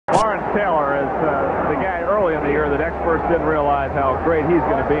Taylor is the guy early in the year that experts didn't realize how great he's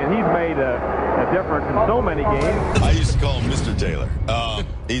going to be, and he's made a difference in so many games. I used to call him Mr. Taylor.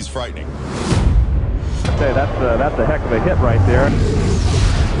 He's frightening. I'd say that's a heck of a hit right there.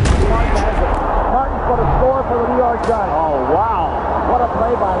 Martin's going to score for the New York Giants. Oh, wow. What a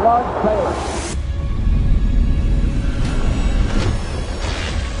play by Lawrence Taylor.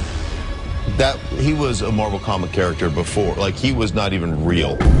 That he was a Marvel comic character before. Like, he was not even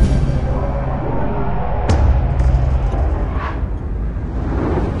real. And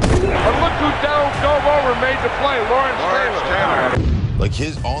look who dove over and made the play, Lawrence Taylor. Like,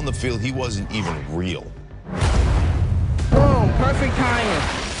 his on the field, he wasn't even real. Boom, perfect timing.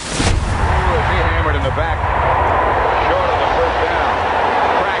 He hammered in the back, short of the first down.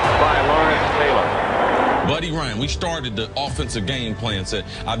 Cracked by Lawrence Taylor. Buddy Ryan, we started the offensive game plan, said,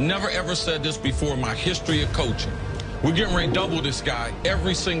 I've never ever said this before in my history of coaching. We're getting ready to double this guy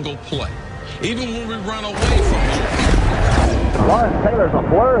every single play, even when we run away from him. Lawrence Taylor's a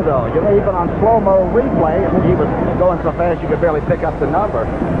blur, though. You know, even on slow-mo replay, he was going so fast you could barely pick up the number.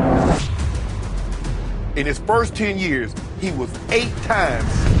 In his first 10 years, he was 8 times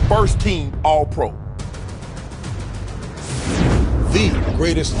first-team All-Pro. The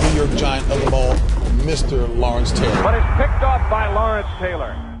greatest New York Giant of them all, Mr. Lawrence Taylor. But it's picked off by Lawrence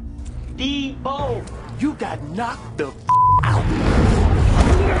Taylor. Debo, you got knocked the out.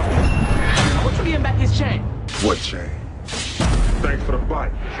 What you getting back his chain? What chain? Thanks for the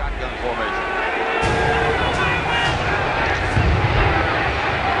bite. Shotgun formation.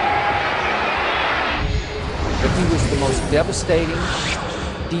 But he was the most devastating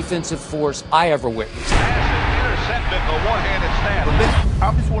defensive force I ever witnessed. Intercepted the one-handed snap. But listen, I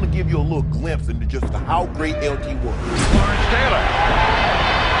just want to give you a little glimpse into just how great LT was. Lawrence Taylor.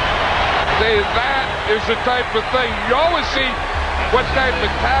 That is the type of thing. You always see what type of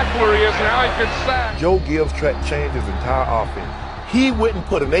tackler he is and how he can sack. Joe Gibbs changed his entire offense. He went and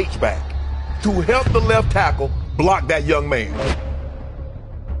put an H-back to help the left tackle block that young man.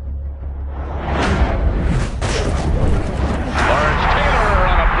 Lawrence Taylor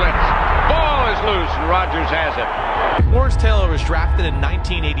on a blitz. Ball is loose and Rodgers has it. Lawrence Taylor was drafted in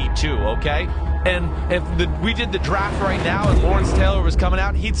 1982, okay? And if we did the draft right now and Lawrence Taylor was coming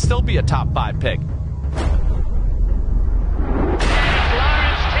out, he'd still be a top 5 pick. Lawrence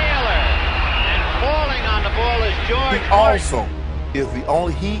Taylor. And falling on the ball is George. He also is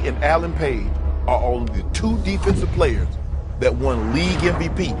he and Alan Page are only the 2 defensive players that won league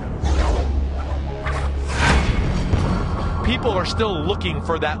MVP. People are still looking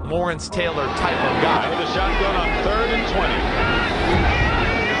for that Lawrence Taylor type of guy. With a shotgun on 3rd and 20.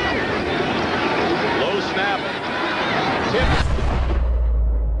 Low snap. Tip.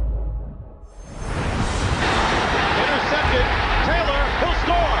 Intercepted. Taylor will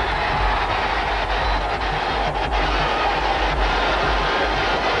score.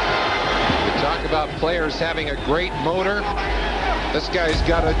 You talk about players having a great motor. This guy's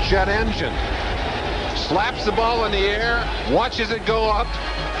got a jet engine. Slaps the ball in the air, watches it go up,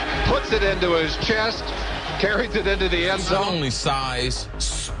 puts it into his chest, carries it into the end zone. Not only size,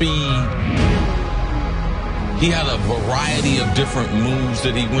 speed, he had a variety of different moves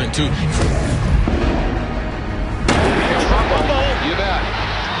that he went to. You bet.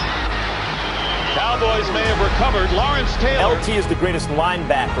 Cowboys may have recovered. Lawrence Taylor. LT is the greatest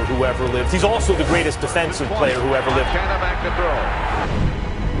linebacker who ever lived. He's also the greatest defensive player who ever lived. Montana back to throw.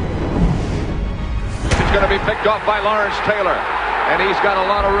 Going to be picked off by Lawrence Taylor, and he's got a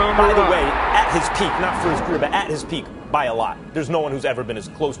lot of room. By the way, at his peak, not for his career, but at his peak, by a lot. There's no one who's ever been as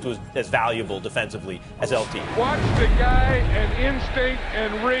close to as valuable defensively as LT. Watch the guy and instinct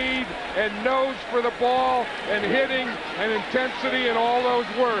and read and nose for the ball and hitting and intensity and all those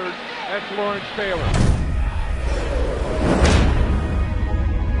words. That's Lawrence Taylor.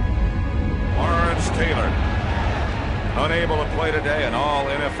 Lawrence Taylor. Unable to play today, an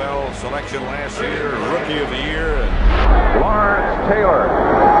all-NFL selection last year, Rookie of the Year. Lawrence Taylor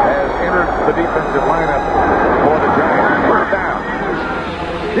has entered the defensive lineup for the Giants. First down.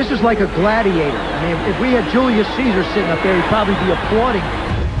 This is like a gladiator. I mean, if we had Julius Caesar sitting up there, he'd probably be applauding.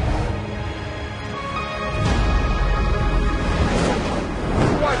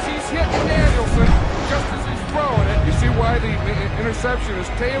 Watch, he's hitting Danielson just as he's throwing it. You see why the interception is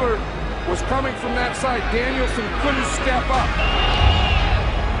Taylor was coming from that side. Danielson couldn't step up.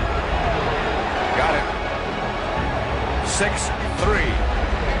 Got it. 6-3.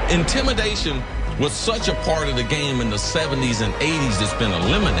 Intimidation was such a part of the game in the 70s and 80s that's been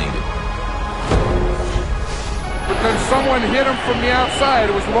eliminated. But then someone hit him from the outside.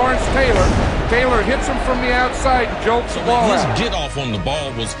 It was Lawrence Taylor. Taylor hits him from the outside and jolts the ball His out. get off on the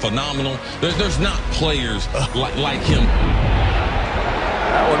ball was phenomenal. There's not players like him.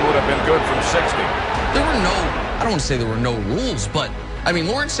 That one would have been good from 60. There were I don't want to say there were no rules, but I mean,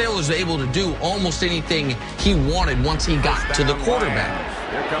 Lawrence Taylor was able to do almost anything he wanted once he got to the quarterback.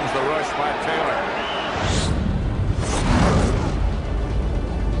 Here comes the rush by Taylor.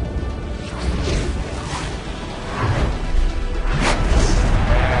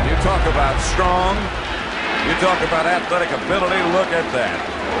 And you talk about strong. You talk about athletic ability. Look at that.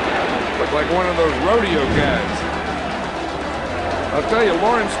 Looked like one of those rodeo guys. I'll tell you,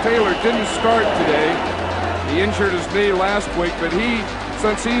 Lawrence Taylor didn't start today. He injured his knee last week, but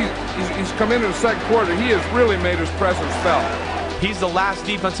since he's come into the second quarter, he has really made his presence felt. He's the last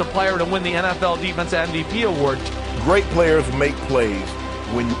defensive player to win the NFL Defensive MVP award. Great players make plays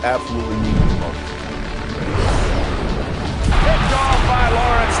when you absolutely need them most. Picked off by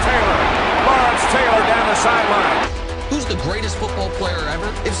Lawrence Taylor. Lawrence Taylor down the sideline. Who's the greatest football player ever?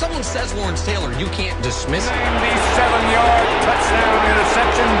 If someone says Lawrence Taylor, you can't dismiss it. 97-yard touchdown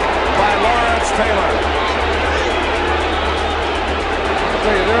interception by Lawrence Taylor.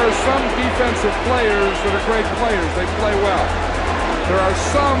 There are some defensive players that are great players. They play well. There are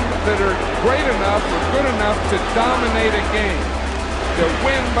some that are great enough or good enough to dominate a game, to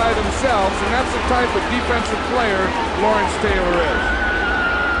win by themselves, and that's the type of defensive player Lawrence Taylor is.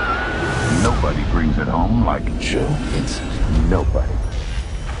 Nobody brings it home like Joe Vincent. Nobody.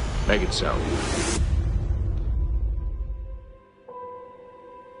 Make it so.